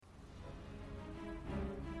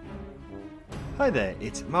Hi there,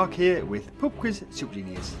 it's Mark here with Pub Quiz Super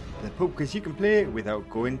Genius, the pub quiz you can play without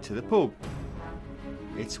going to the pub.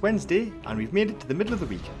 It's Wednesday and we've made it to the middle of the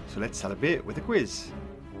week, so let's celebrate with a quiz.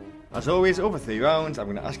 As always, over 3 rounds, I'm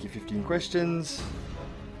going to ask you 15 questions.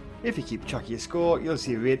 If you keep track of your score, you'll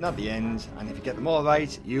see a rating at the end, and if you get them all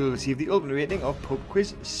right, you'll receive the ultimate rating of Pub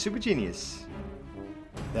Quiz Super Genius.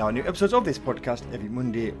 There are new episodes of this podcast every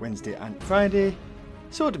Monday, Wednesday and Friday,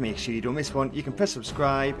 so to make sure you don't miss one, you can press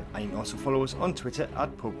subscribe, and you can also follow us on Twitter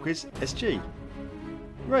at PubQuizSG.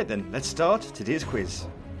 Right then, let's start today's quiz.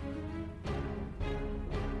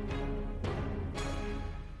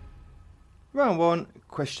 Round 1,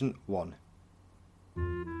 question 1.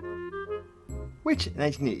 Which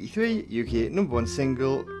 1983 UK number 1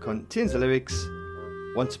 single contains the lyrics,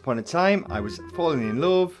 "Once upon a time I was falling in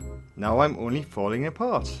love, now I'm only falling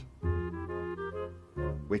apart"?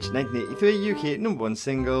 Which 1983 UK number 1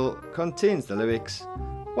 single contains the lyrics,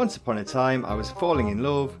 "Once upon a time I was falling in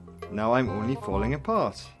love, now I'm only falling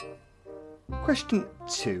apart"? Question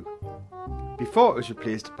 2. Before it was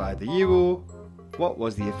replaced by the euro, what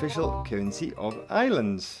was the official currency of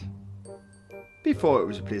Ireland? Before it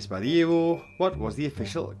was replaced by the euro, what was the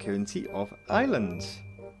official currency of Ireland?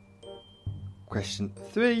 Question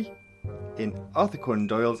 3. In Arthur Conan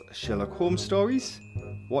Doyle's Sherlock Holmes stories,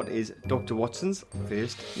 what is Dr. Watson's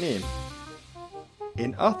first name?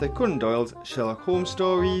 In Arthur Conan Doyle's Sherlock Holmes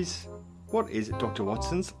stories, what is Dr.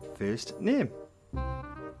 Watson's first name?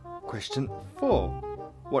 Question 4.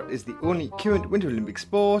 What is the only current Winter Olympic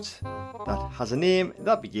sport that has a name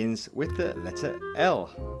that begins with the letter L?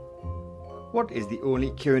 What is the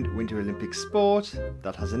only current Winter Olympic sport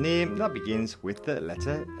that has a name that begins with the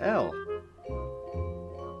letter L?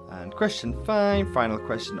 And question 5, final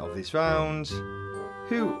question of this round.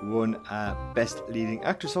 Who won a Best Leading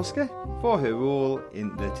Actress Oscar for her role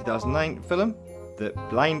in the 2009 film The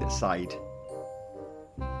Blind Side?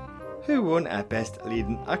 Who won a Best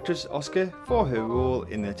Leading Actress Oscar for her role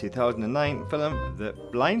in the 2009 film The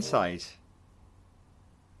Blind Side?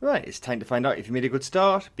 Right, it's time to find out if you made a good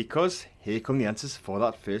start, because here come the answers for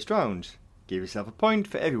that first round. Give yourself a point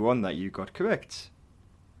for every one that you got correct.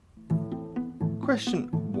 Question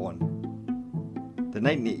 1. The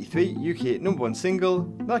 1983 UK number 1 single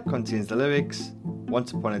that contains the lyrics,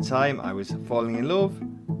 "Once upon a time I was falling in love,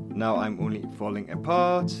 now I'm only falling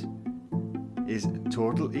apart," is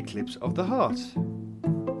Total Eclipse of the Heart.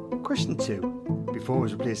 Question 2. Before it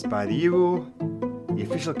was replaced by the euro, the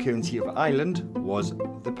official currency of Ireland was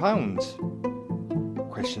the pound.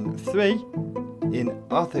 Question 3. In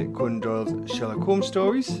Arthur Conan Doyle's Sherlock Holmes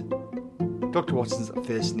stories, Dr. Watson's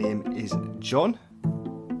first name is John.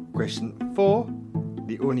 Question 4.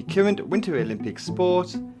 The only current Winter Olympic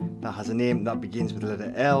sport that has a name that begins with the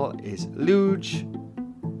letter L is luge.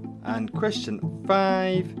 And question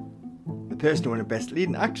 5. The person who won a Best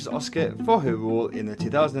Leading Actress Oscar for her role in the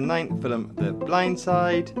 2009 film The Blind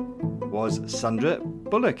Side was Sandra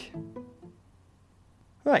Bullock.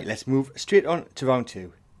 Right, let's move straight on to round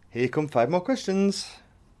 2. Here come 5 more questions.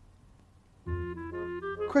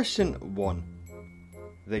 Question 1.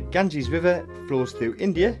 The Ganges River flows through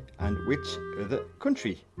India and which other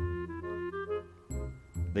country?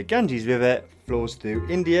 The Ganges River flows through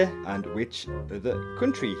India and which other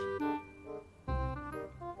country?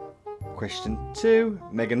 Question 2.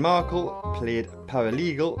 Meghan Markle played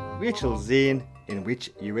paralegal Rachel Zane in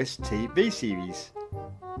which US TV series?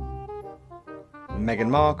 Meghan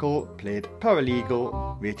Markle played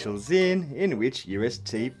paralegal Rachel Zane in which US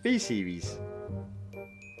TV series?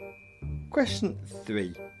 Question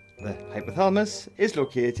 3. The hypothalamus is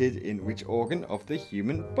located in which organ of the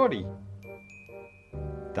human body?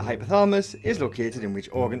 The hypothalamus is located in which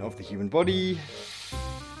organ of the human body?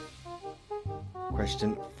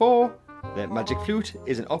 Question 4. The Magic Flute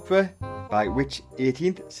is an opera by which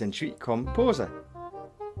 18th century composer?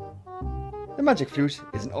 The Magic Flute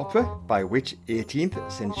is an opera by which 18th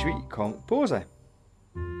century composer?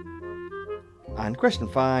 And question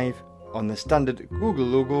 5. On the standard Google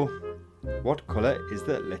logo, what colour is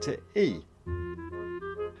the letter E?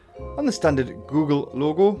 On the standard Google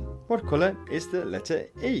logo, what colour is the letter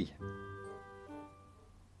E?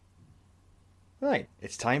 Right,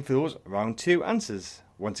 it's time for those round 2 answers.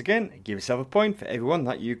 Once again, give yourself a point for everyone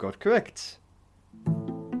that you got correct.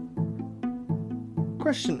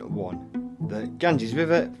 Question 1. The Ganges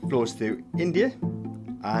River flows through India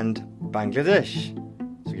and Bangladesh.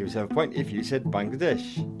 So give yourself a point if you said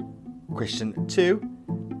Bangladesh. Question 2.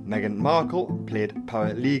 Meghan Markle played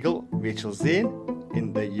paralegal Rachel Zane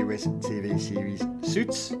in the US TV series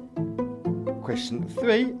Suits. Question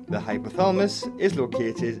 3. The hypothalamus is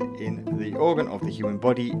located in the organ of the human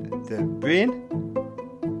body, the brain.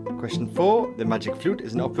 Question 4. The Magic Flute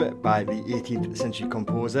is an opera by the 18th century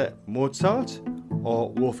composer Mozart,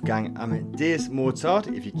 or Wolfgang Amadeus Mozart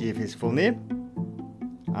if you gave his full name.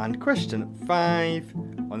 And question 5.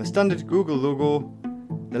 On the standard Google logo,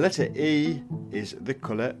 the letter E is the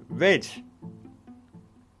colour red.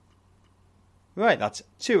 Right, that's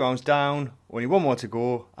 2 rounds down, only one more to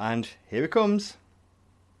go, and here it comes.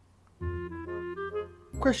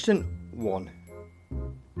 Question 1.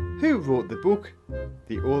 Who wrote the book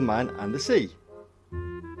The Old Man and the Sea?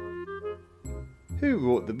 Who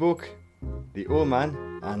wrote the book The Old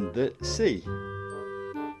Man and the Sea?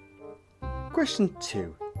 Question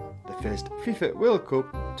 2. The first FIFA World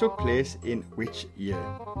Cup took place in which year?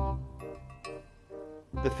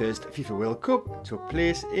 The first FIFA World Cup took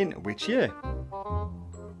place in which year?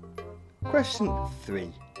 Question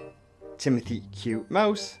 3. Timothy Q.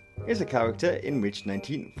 Mouse is a character in which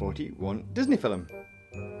 1941 Disney film?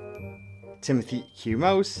 Timothy Q.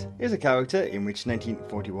 Mouse is a character in which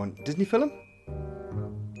 1941 Disney film?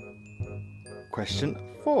 Question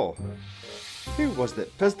 4. Who was the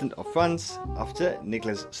President of France after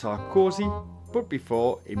Nicolas Sarkozy but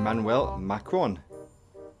before Emmanuel Macron?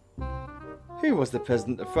 Who was the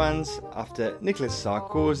President of France after Nicolas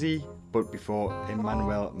Sarkozy but before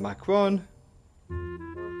Emmanuel Macron?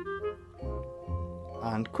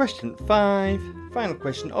 And question 5, final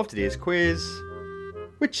question of today's quiz.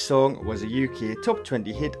 Which song was a UK top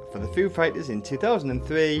 20 hit for the Foo Fighters in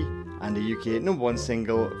 2003 and a UK number 1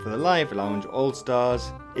 single for the Live Lounge All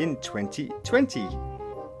Stars in 2020?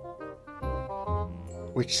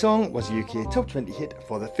 Which song was a UK top 20 hit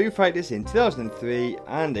for the Foo Fighters in 2003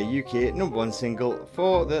 and a UK number 1 single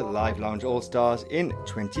for the Live Lounge All Stars in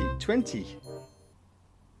 2020?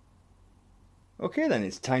 Okay then,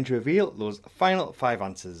 it's time to reveal those final 5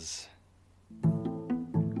 answers.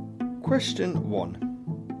 Question 1.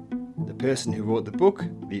 The person who wrote the book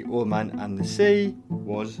The Old Man and the Sea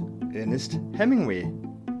was Ernest Hemingway.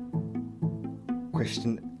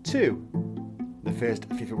 Question 2. The first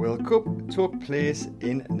FIFA World Cup took place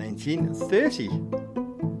in 1930.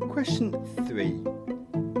 Question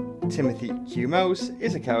 3. Timothy Q. Mouse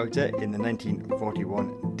is a character in the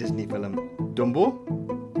 1941 Disney film Dumbo.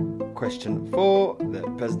 Question 4. The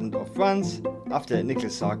President of France after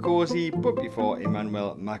Nicolas Sarkozy but before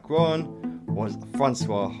Emmanuel Macron was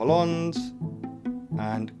Francois Hollande.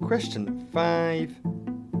 And question 5.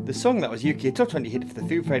 The song that was UK top 20 hit for the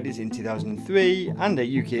Foo Fighters in 2003 and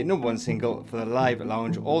a UK number 1 single for the Live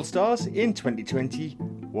Lounge All Stars in 2020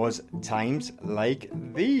 was Times Like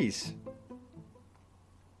These.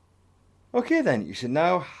 Okay then, you should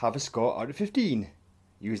now have a score out of 15.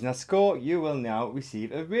 Using that score, you will now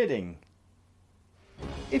receive a rating.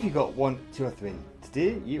 If you got 1, 2 or 3,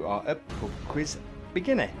 today you are a pub quiz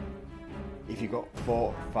beginner. If you got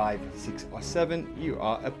 4, 5, 6 or 7, you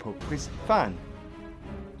are a pub quiz fan.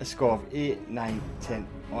 A score of 8, 9, 10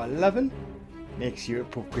 or 11 makes you a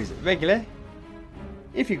pub quiz regular.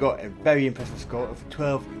 If you got a very impressive score of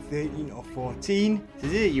 12, 13 or 14,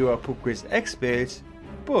 today you are a pub quiz expert.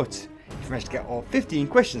 But if you managed to get all 15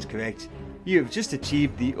 questions correct, you have just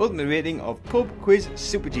achieved the ultimate rating of Pub Quiz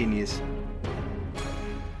Super Genius.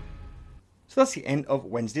 So that's the end of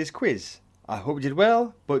Wednesday's quiz. I hope you did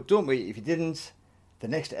well, but don't worry if you didn't. The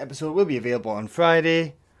next episode will be available on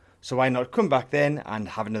Friday, so why not come back then and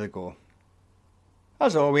have another go.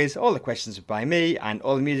 As always, all the questions were by me and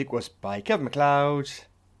all the music was by Kevin MacLeod.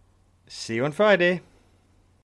 See you on Friday.